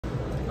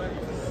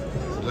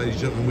ladies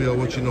and gentlemen, we are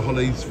watching the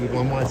Hollies with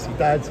my mighty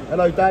dad.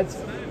 Hello, Dad.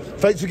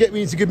 Thanks for getting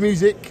me into good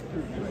music.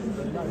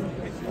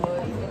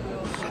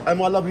 And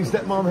my lovely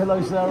stepmom.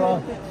 Hello,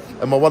 Sarah.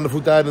 And my wonderful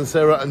dad and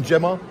Sarah and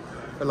Gemma.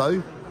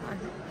 Hello.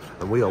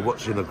 And we are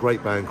watching a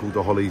great band called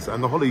the Hollies.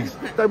 And the Hollies,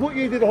 Dad, what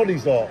year did the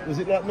Hollies start? Was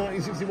it like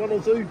 1961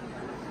 or 2?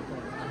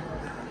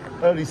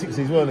 Early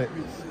 60s, weren't it?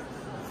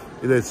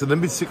 Yeah, so the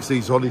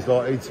mid-60s Hollies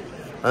started.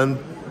 And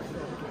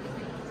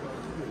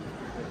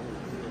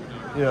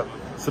yeah,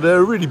 so they're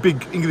a really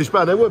big English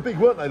band. They were big,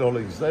 weren't they, the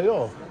Hollies? They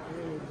are.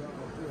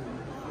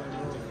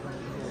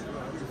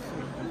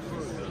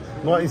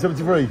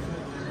 1973.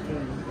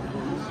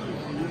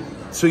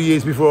 2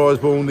 years before I was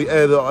born. The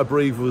Air That I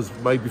Breathe was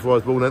made before I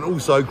was born. And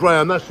also,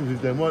 Graham Nash was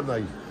with them, weren't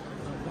they?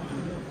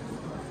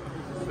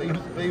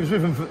 He was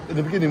with them in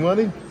the beginning, weren't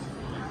he?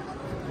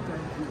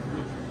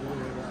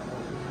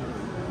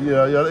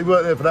 Yeah, he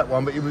weren't there for that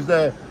one, but he was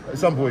there at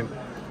some point.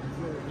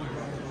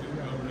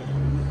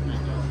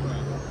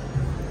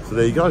 So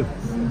there you go.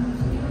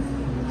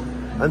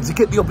 And to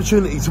get the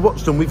opportunity to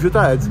watch them with your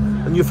dad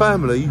and your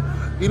family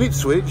in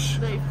Ipswich.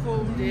 They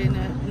formed in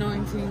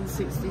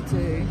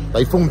 1962.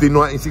 They formed in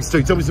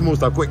 1962. Tell me some more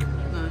stuff, quick.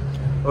 No.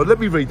 Oh, let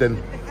me read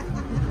then.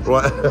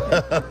 Right.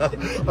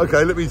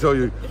 Okay, let me tell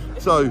you.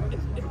 So,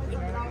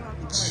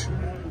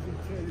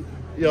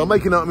 yeah, I'm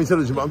making out I'm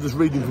intelligent, but I'm just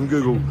reading from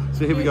Google.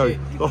 So here we go.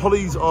 The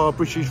Hollies are a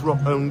British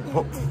rock and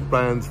pop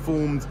band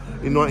formed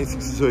in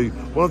 1962.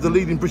 One of the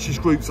leading British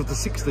groups of the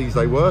 60s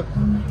they were,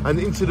 and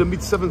into the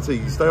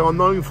mid-70s. They are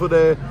known for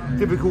their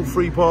typical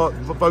three-part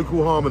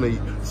vocal harmony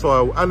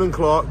style. Alan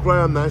Clark,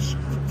 Graham Nash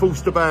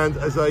forced the band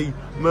as a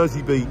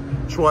Merseybeat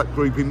trite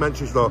group in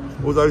Manchester,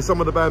 although some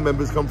of the band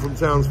members come from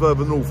towns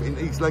further north in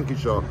East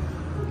Lancashire.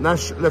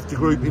 Nash left the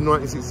group in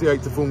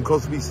 1968 to form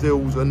Crosby,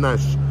 Stills and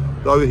Nash,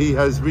 though he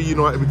has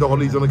reunited with the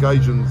Hollies on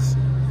occasions.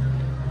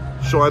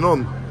 Shine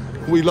on.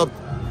 We love...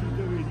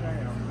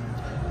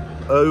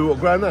 Oh, what,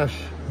 Graham Nash?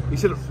 He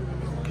said,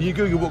 can you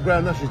Google what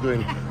Graham Nash is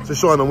doing? So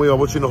shine on, we are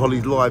watching the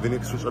Hollies live in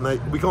Ipswich.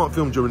 And we can't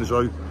film during the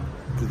show,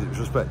 because it's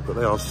respect, but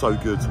they are so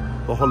good.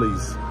 The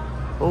Hollies.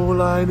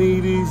 All I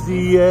need is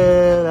the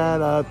air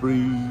that I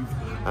breathe,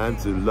 and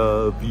to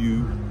love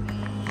you.